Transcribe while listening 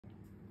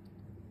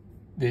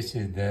This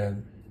is the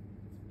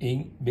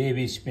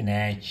baby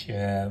spinach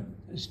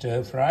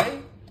stir fry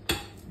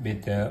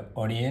with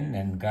onion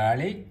and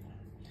garlic,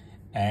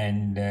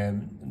 and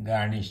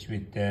garnished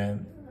with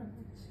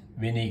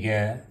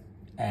vinegar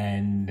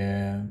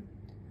and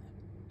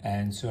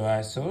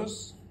soy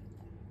sauce.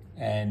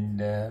 And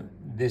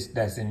this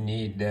doesn't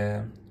need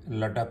a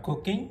lot of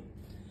cooking.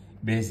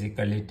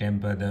 Basically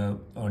temper the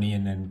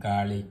onion and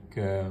garlic.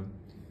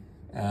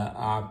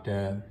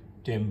 After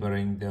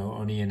tempering the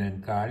onion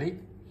and garlic,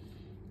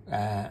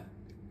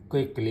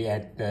 quickly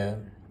add the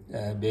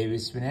baby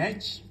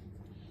spinach,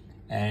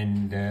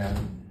 and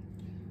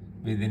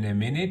within a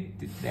minute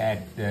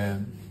add the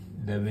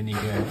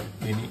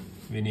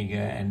vinegar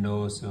and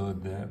also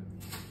the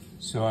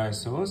soy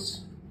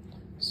sauce.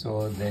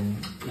 So then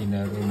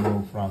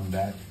remove from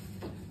that.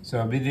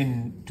 So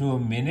within 2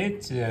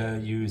 minutes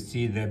you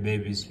see the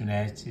baby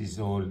spinach is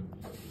all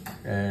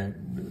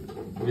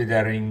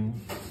withering,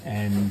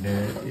 and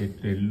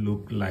it will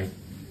look like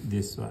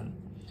this one.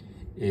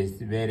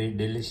 It's very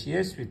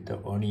delicious with the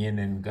onion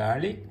and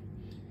garlic,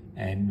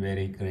 and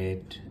very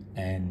great.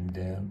 And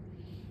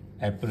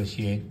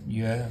appreciate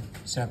your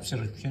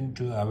subscription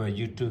to our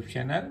YouTube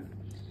channel,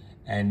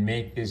 and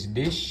make this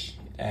dish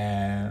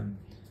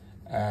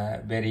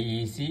very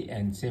easy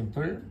and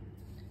simple.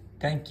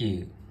 Thank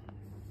you.